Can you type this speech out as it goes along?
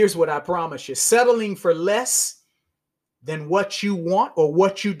Here's what I promise you. Settling for less than what you want or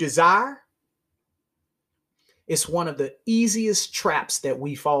what you desire is one of the easiest traps that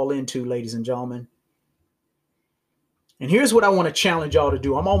we fall into, ladies and gentlemen. And here's what I want to challenge y'all to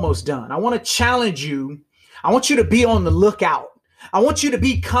do. I'm almost done. I want to challenge you. I want you to be on the lookout. I want you to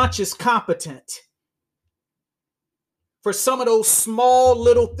be conscious competent for some of those small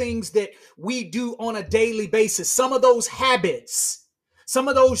little things that we do on a daily basis. Some of those habits, some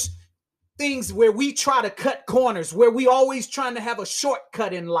of those things where we try to cut corners, where we always trying to have a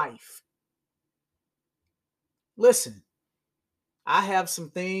shortcut in life. Listen, I have some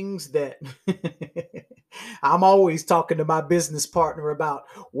things that I'm always talking to my business partner about,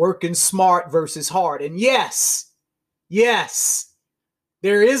 working smart versus hard. And yes,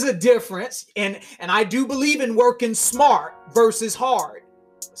 there is a difference. And I do believe in working smart versus hard.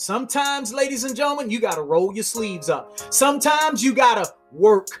 Sometimes, ladies and gentlemen, you got to roll your sleeves up. Sometimes you got to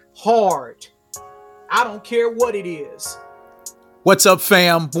work hard. I don't care what it is. What's up,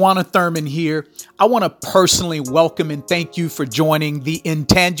 fam? Bwana Thurman here. I want to personally welcome and thank you for joining the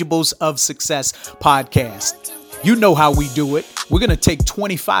Intangibles of Success podcast. You know how we do it. We're going to take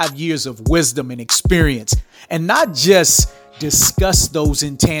 25 years of wisdom and experience and not just discuss those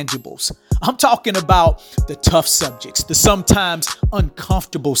intangibles. I'm talking about the tough subjects, the sometimes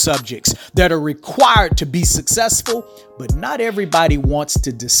uncomfortable subjects that are required to be successful, but not everybody wants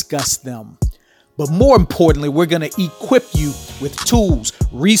to discuss them. But more importantly, we're going to equip you with tools,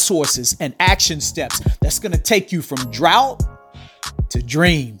 resources, and action steps that's going to take you from drought to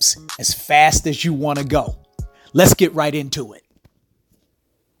dreams as fast as you want to go. Let's get right into it.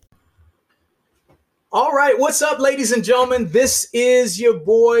 All right. What's up, ladies and gentlemen? This is your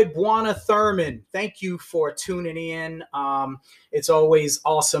boy, Bwana Thurman. Thank you for tuning in. It's always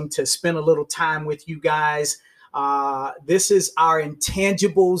awesome to spend a little time with you guys. This is our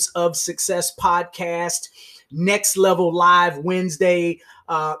Intangibles of Success podcast, Next Level Live Wednesday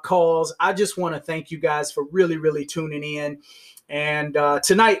calls. I just want to thank you guys for really tuning in. And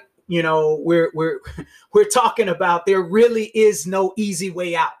tonight, you know, we're talking about there really is no easy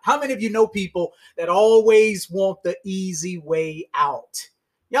way out. How many of you know people that always want the easy way out?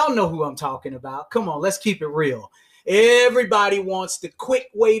 Y'all know who I'm talking about. Come on, let's keep it real. Everybody wants the quick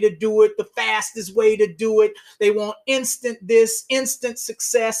way to do it, the fastest way to do it. They want instant this, instant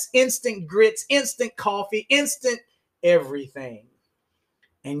success, instant grits, instant coffee, instant everything.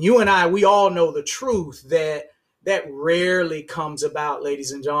 And you and I, we all know the truth that rarely comes about,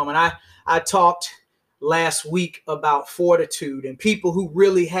 ladies and gentlemen. I talked last week about fortitude, and people who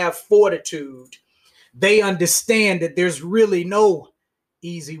really have fortitude, they understand that there's really no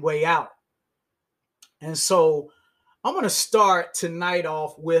easy way out. And so I'm going to start tonight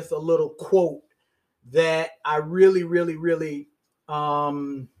off with a little quote that I really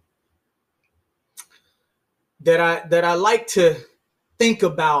that I like to think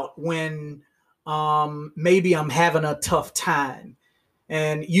about when maybe I'm having a tough time.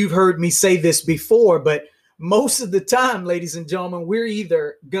 And you've heard me say this before, but most of the time, ladies and gentlemen, we're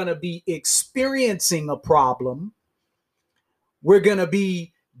either going to be experiencing a problem, we're going to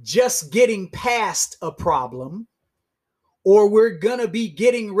be just getting past a problem, or we're going to be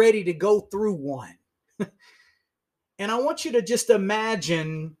getting ready to go through one. And I want you to just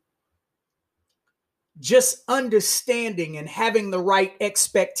imagine just understanding and having the right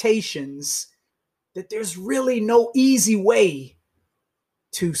expectations that there's really no easy way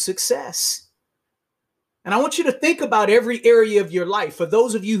to success. And I want you to think about every area of your life. For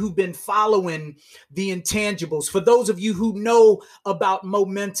those of you who've been following the intangibles, for those of you who know about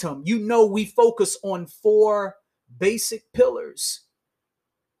momentum, you know we focus on 4 basic pillars: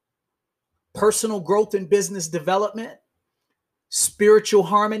 personal growth and business development, spiritual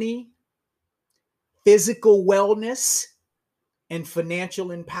harmony, physical wellness, and financial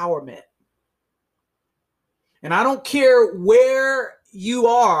empowerment. And I don't care where you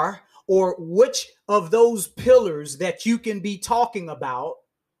are or which of those pillars that you can be talking about.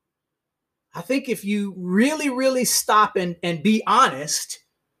 I think if you really stop and be honest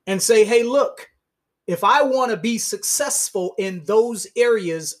and say, hey, look, if I want to be successful in those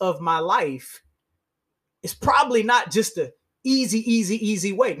areas of my life, it's probably not just a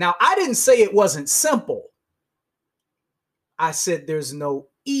easy way. Now, I didn't say it wasn't simple. I said there's no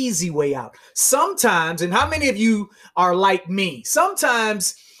easy way out. Sometimes, and how many of you are like me?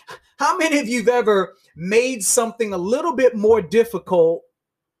 Sometimes, how many of you have ever made something a little bit more difficult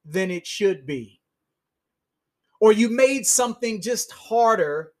than it should be? Or you made something just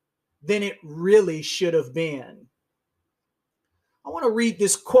harder than it really should have been? I want to read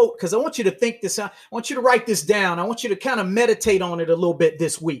this quote because I want you to think this out. I want you to write this down. I want you to kind of meditate on it a little bit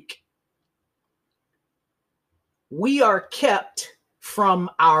this week. We are kept from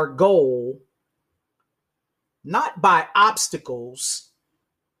our goal not by obstacles,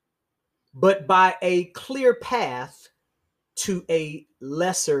 but by a clear path to a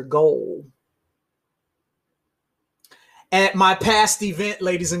lesser goal. At my past event,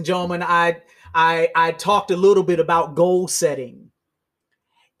 ladies and gentlemen, I talked a little bit about goal setting.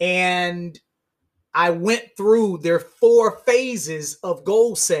 And I went through their 4 phases of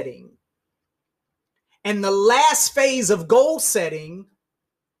goal setting. And the last phase of goal setting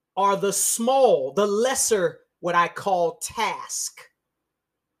are the small, the lesser, what I call task.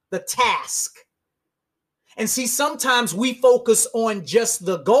 The task. And see, sometimes we focus on just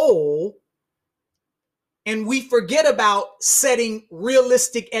the goal and we forget about setting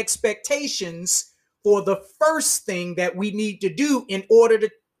realistic expectations for the first thing that we need to do in order to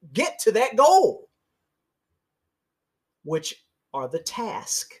get to that goal, which are the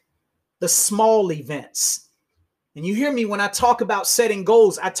task, the small events. And you hear me when I talk about setting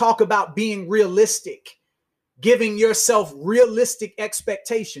goals, I talk about being realistic, giving yourself realistic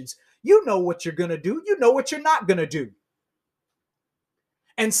expectations. You know what you're going to do. You know what you're not going to do.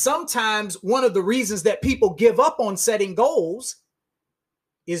 And sometimes one of the reasons that people give up on setting goals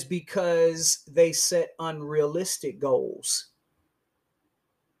is because they set unrealistic goals.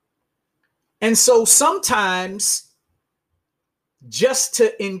 And so sometimes, just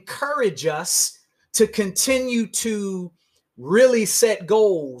to encourage us to continue to really set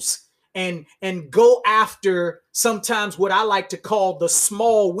goals and go after sometimes what I like to call the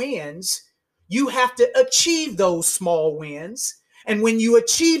small wins, you have to achieve those small wins. And when you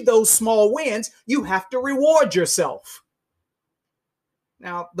achieve those small wins, you have to reward yourself.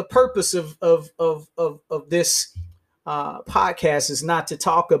 Now, the purpose of this podcast is not to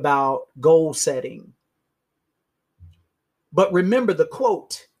talk about goal setting. But remember the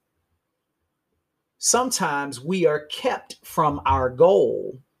quote. Sometimes we are kept from our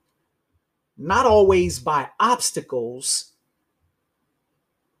goal, not always by obstacles,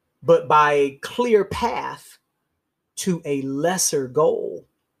 but by a clear path to a lesser goal.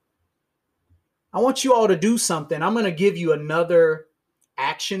 I want you all to do something. I'm going to give you another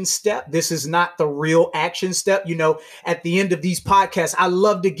action step. This is not the real action step. You know, at the end of these podcasts, I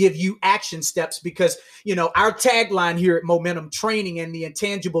love to give you action steps because, you know, our tagline here at Momentum Training and the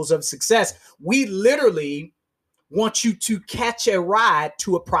Intangibles of Success, we literally want you to catch a ride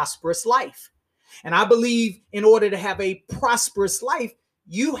to a prosperous life. And I believe in order to have a prosperous life,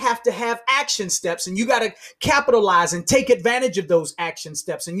 you have to have action steps, and you got to capitalize and take advantage of those action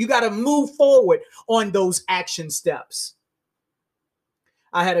steps, and you got to move forward on those action steps.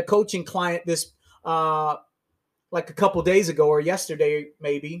 I had a coaching client this like a couple days ago, or yesterday,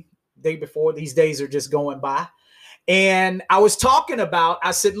 maybe day before. These days are just going by. And I was talking about,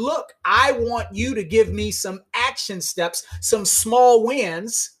 I said, look, I want you to give me some action steps, some small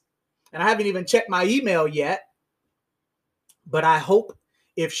wins. And I haven't even checked my email yet, but I hope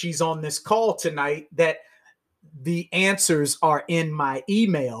if she's on this call tonight that the answers are in my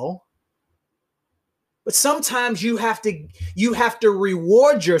email. But sometimes you have to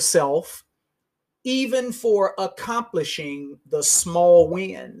reward yourself even for accomplishing the small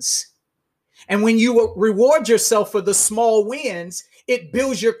wins. And when you reward yourself for the small wins, it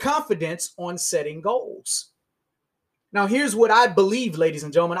builds your confidence on setting goals. Now, here's what I believe, ladies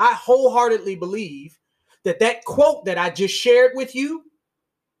and gentlemen. I wholeheartedly believe that quote that I just shared with you,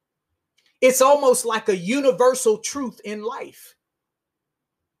 it's almost like a universal truth in life.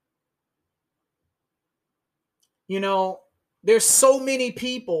 You know, there's so many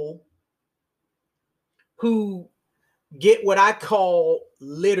people who get what I call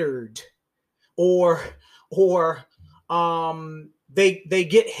littered, or they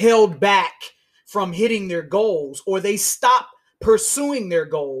get held back from hitting their goals, or they stop pursuing their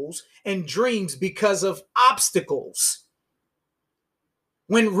goals and dreams because of obstacles,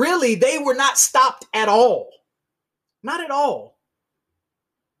 when really they were not stopped at all. Not at all.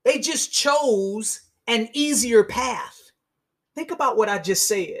 They just chose an easier path. Think about what I just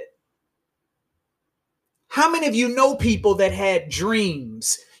said. How many of you know people that had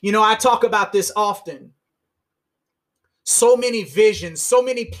dreams? You know, I talk about this often. So many visions, so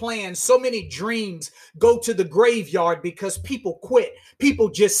many plans, so many dreams go to the graveyard because people quit. People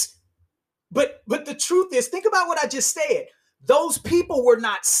just, but the truth is, think about what I just said. Those people were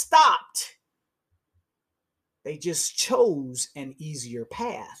not stopped. They just chose an easier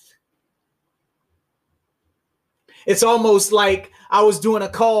path. It's almost like I was doing a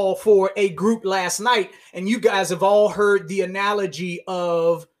call for a group last night, and you guys have all heard the analogy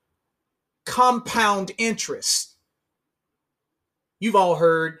of compound interest. You've all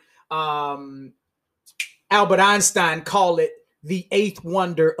heard Albert Einstein call it the eighth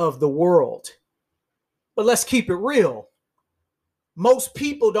wonder of the world. But let's keep it real. Most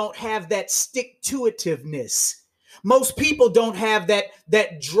people don't have that stick-to-itiveness. Most people don't have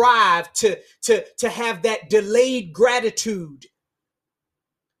that drive to have that delayed gratitude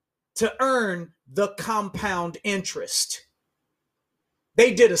to earn the compound interest.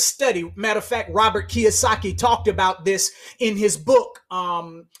 They did a study. Matter of fact, Robert Kiyosaki talked about this in his book.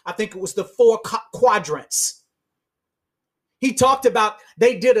 I think it was The Four Quadrants. He talked about,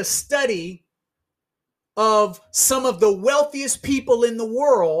 they did a study of some of the wealthiest people in the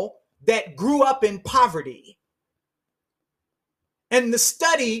world that grew up in poverty. And the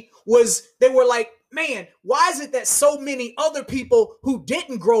study was, they were like, man, why is it that so many other people who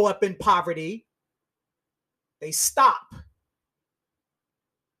didn't grow up in poverty, they stop?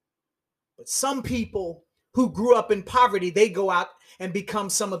 But some people who grew up in poverty, they go out and become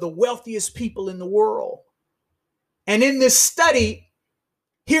some of the wealthiest people in the world. And in this study,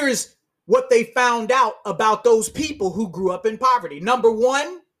 here's what they found out about those people who grew up in poverty. Number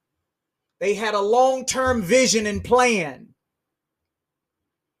one, they had a long-term vision and plan.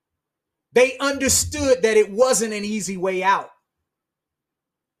 They understood that it wasn't an easy way out.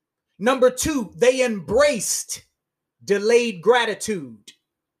 Number two, they embraced delayed gratitude.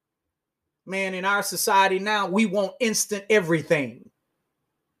 Man, in our society now, we want instant everything.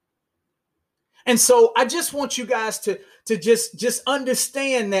 And so I just want you guys to just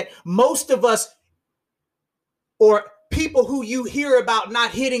understand that most of us, or people who you hear about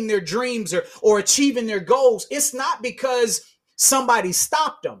not hitting their dreams or achieving their goals, it's not because somebody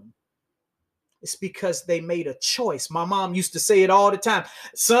stopped them. It's because they made a choice. My mom used to say it all the time.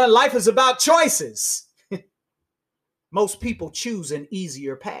 Son, life is about choices. Most people choose an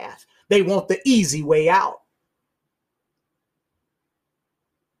easier path. They want the easy way out.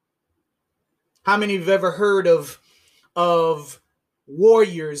 How many of you have ever heard of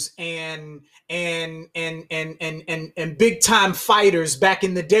warriors and big time fighters back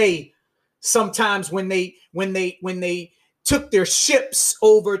in the day? Sometimes when they took their ships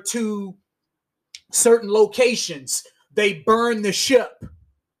over to certain locations, they burned the ship.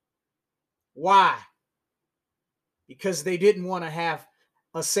 Why? Because they didn't want to have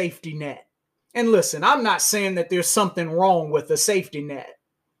a safety net. And listen, I'm not saying that there's something wrong with a safety net.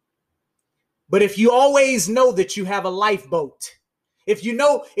 But if you always know that you have a lifeboat, if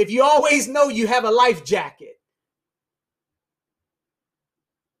you always know you have a life jacket,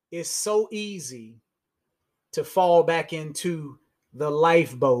 it's so easy to fall back into the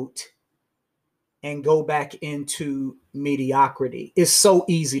lifeboat and go back into mediocrity. It's so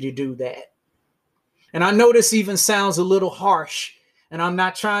easy to do that. And I know this even sounds a little harsh, and I'm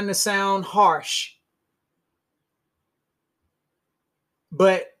not trying to sound harsh,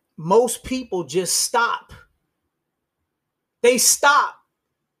 but most people just stop. They stop.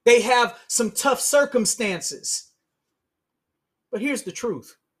 They have some tough circumstances. But here's the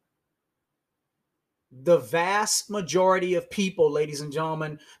truth. The vast majority of people, ladies and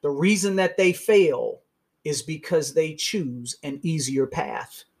gentlemen, the reason that they fail is because they choose an easier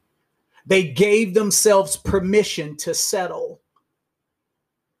path. They gave themselves permission to settle.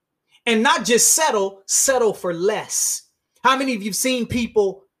 And not just settle for less. How many of you have seen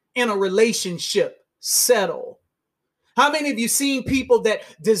people in a relationship settle? How many of you have seen people that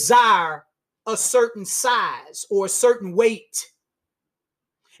desire a certain size or a certain weight?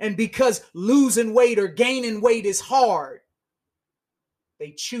 And because losing weight or gaining weight is hard,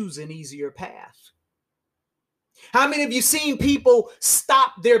 they choose an easier path. How many of you seen people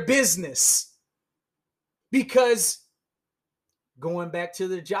stop their business because going back to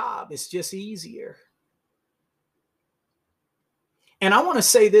the job is just easier? And I want to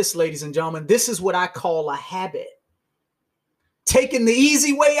say this, ladies and gentlemen, this is what I call a habit. Taking the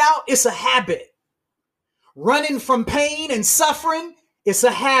easy way out, it's a habit. Running from pain and suffering, it's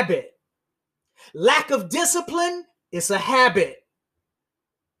a habit. Lack of discipline, it's a habit.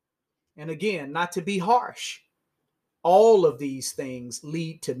 And again, not to be harsh, all of these things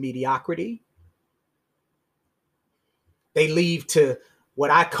lead to mediocrity. They lead to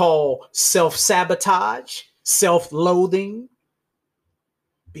what I call self-sabotage, self-loathing.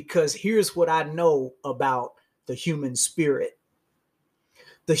 Because here's what I know about the human spirit.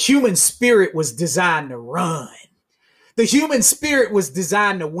 The human spirit was designed to run. The human spirit was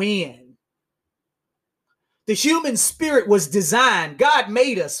designed to win. The human spirit was designed, God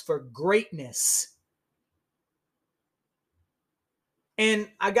made us for greatness. And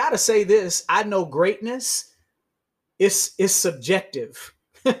I got to say this, I know greatness is subjective.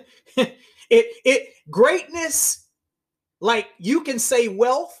 Greatness, like you can say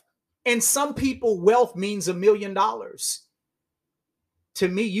wealth, and some people wealth means $1,000,000. To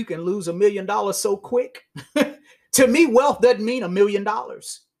me, you can lose $1,000,000 so quick. To me, wealth doesn't mean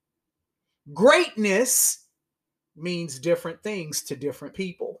 $1,000,000. Greatness means different things to different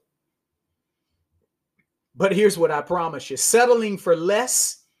people. But here's what I promise you, settling for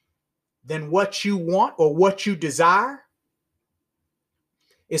less than what you want or what you desire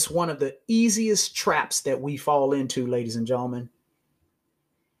is one of the easiest traps that we fall into, ladies and gentlemen.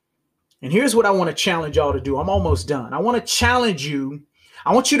 And here's what I want to challenge y'all to do. I'm almost done. I want to challenge you.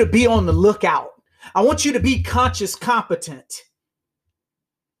 I want you to be on the lookout. I want you to be conscious competent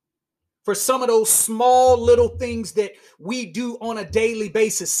for some of those small little things that we do on a daily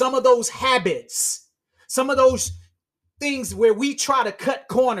basis. Some of those habits, some of those things where we try to cut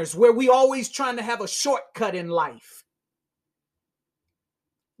corners, where we always trying to have a shortcut in life.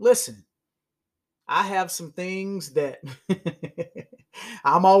 Listen, I have some things that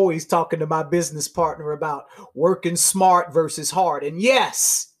I'm always talking to my business partner about, working smart versus hard. And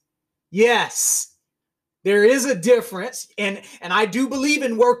yes, there is a difference. And I do believe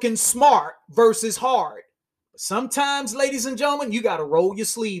in working smart versus hard. Sometimes, ladies and gentlemen, you got to roll your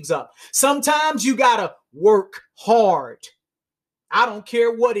sleeves up. Sometimes you got to work hard. I don't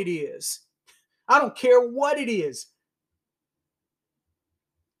care what it is. I don't care what it is.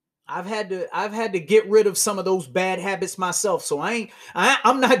 I've had to get rid of some of those bad habits myself. So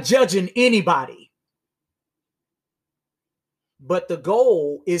I'm not judging anybody. But the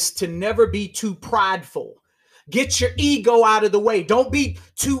goal is to never be too prideful. Get your ego out of the way. Don't be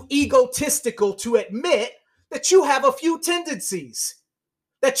too egotistical to admit that you have a few tendencies.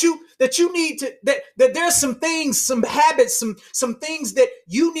 That you need to, that there's some things, some habits, some things that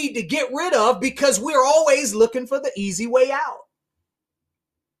you need to get rid of, because we're always looking for the easy way out.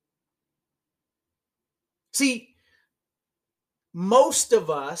 See, most of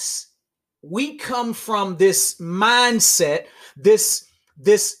us, we come from this mindset, this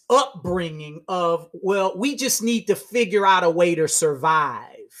upbringing of, well, we just need to figure out a way to survive.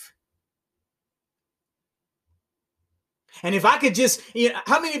 And if I could just,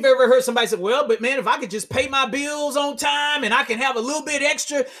 how many of you ever heard somebody say, well, but man, if I could just pay my bills on time and I can have a little bit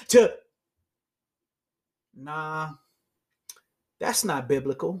extra to, nah, that's not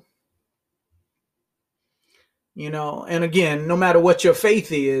biblical. And again, no matter what your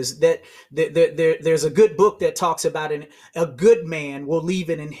faith is, there's a good book that talks about a good man will leave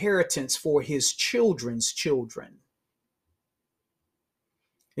an inheritance for his children's children.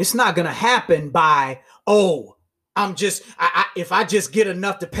 It's not going to happen by, if I just get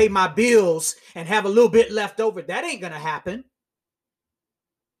enough to pay my bills and have a little bit left over. That ain't going to happen.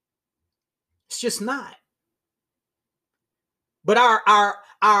 It's just not. But our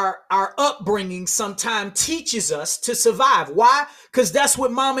upbringing sometimes teaches us to survive. Why? Because that's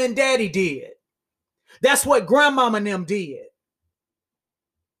what mama and daddy did. That's what grandmama and them did.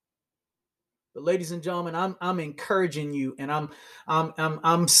 But ladies and gentlemen, I'm encouraging you, and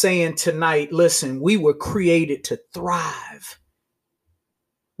I'm saying tonight, listen, we were created to thrive.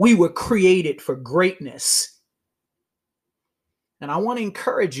 We were created for greatness. And I want to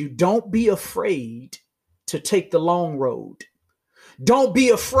encourage you, don't be afraid to take the long road. Don't be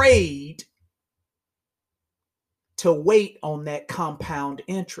afraid to wait on that compound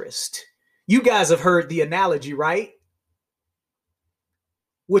interest. You guys have heard the analogy, right?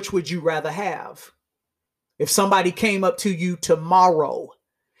 Which would you rather have? If somebody came up to you tomorrow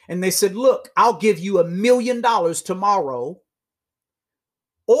and they said, look, I'll give you $1,000,000 tomorrow,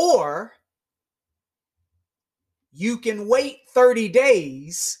 or you can wait 30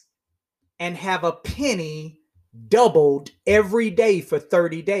 days and have a penny doubled every day for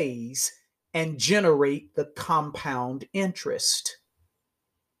 30 days and generate the compound interest.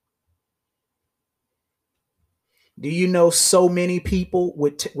 Do you know so many people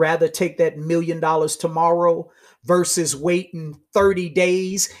would rather take that $1,000,000 tomorrow versus waiting 30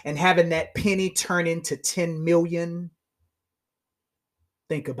 days and having that penny turn into 10 million?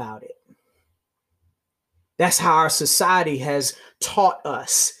 Think about it. That's how our society has taught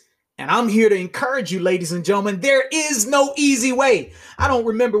us. And I'm here to encourage you, ladies and gentlemen, there is no easy way. I don't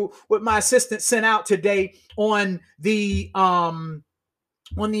remember what my assistant sent out today on the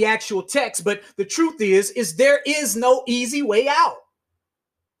actual text, but the truth is there is no easy way out.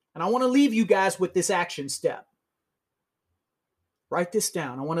 And I want to leave you guys with this action step. Write this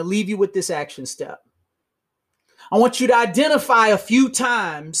down. I want to leave you with this action step. I want you to identify a few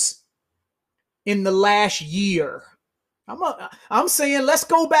times in the last year. I'm saying let's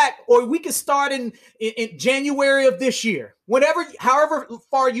go back, or we can start in January of this year, however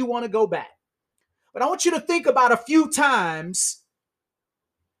far you want to go back. But I want you to think about a few times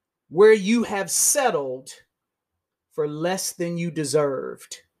where you have settled for less than you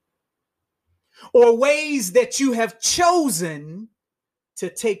deserved, or ways that you have chosen to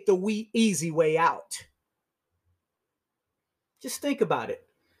take the easy way out. Just think about it.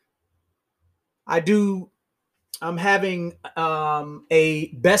 I'm having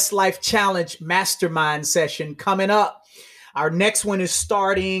a Best Life Challenge mastermind session coming up. Our next one is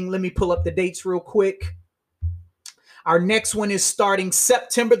starting, let me pull up the dates real quick. Our next one is starting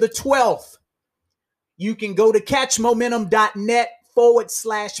September the 12th. You can go to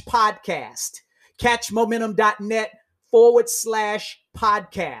catchmomentum.net/podcast.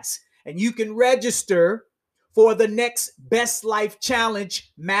 Catchmomentum.net/podcast. And you can register for the next Best Life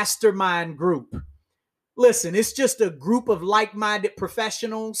Challenge mastermind group. Listen, it's just a group of like-minded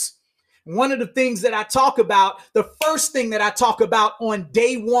professionals. One of the things that I talk about, the first thing that I talk about on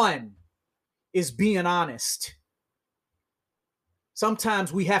day one is being honest.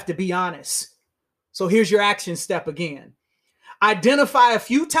 Sometimes we have to be honest. So here's your action step again. Identify a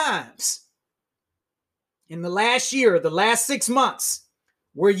few times in the last year, the last 6 months,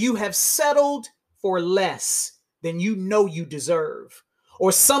 where you have settled for less than you know you deserve,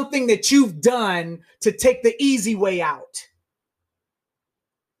 or something that you've done to take the easy way out.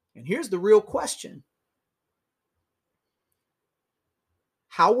 And here's the real question.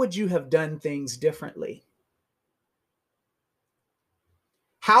 How would you have done things differently?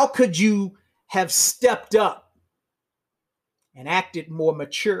 How could you have stepped up and acted more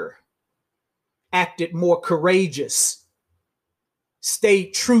mature, acted more courageous,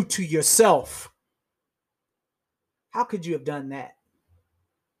 stayed true to yourself? How could you have done that?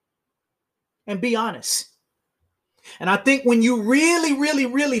 And be honest. And I think when you really, really,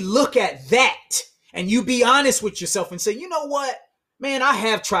 really look at that and you be honest with yourself and say, you know what, man, I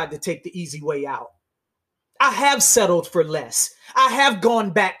have tried to take the easy way out. I have settled for less. I have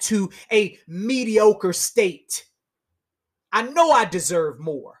gone back to a mediocre state. I know I deserve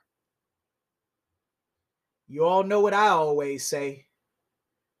more. You all know what I always say.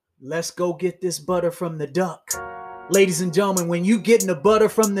 Let's go get this butter from the duck. Ladies and gentlemen, when you getting the butter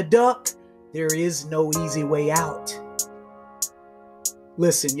from the duck, there is no easy way out.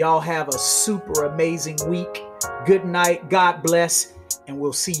 Listen, y'all have a super amazing week. Good night. God bless. And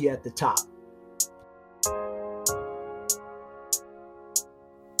we'll see you at the top.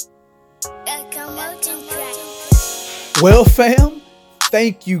 Well, fam,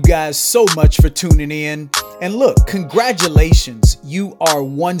 thank you guys so much for tuning in. And look, congratulations. You are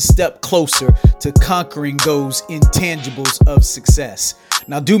one step closer to conquering those intangibles of success.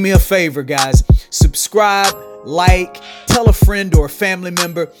 Now, do me a favor, guys. Subscribe, like, tell a friend or a family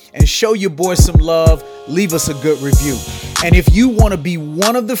member, and show your boy some love. Leave us a good review. And if you want to be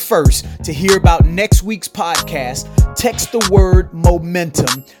one of the first to hear about next week's podcast, text the word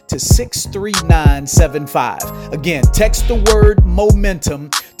momentum to 63975. Again, text the word momentum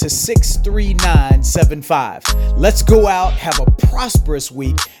to 63975. Let's go out, have a prosperous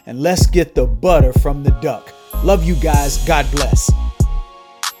week, and let's get the butter from the duck. Love you guys. God bless.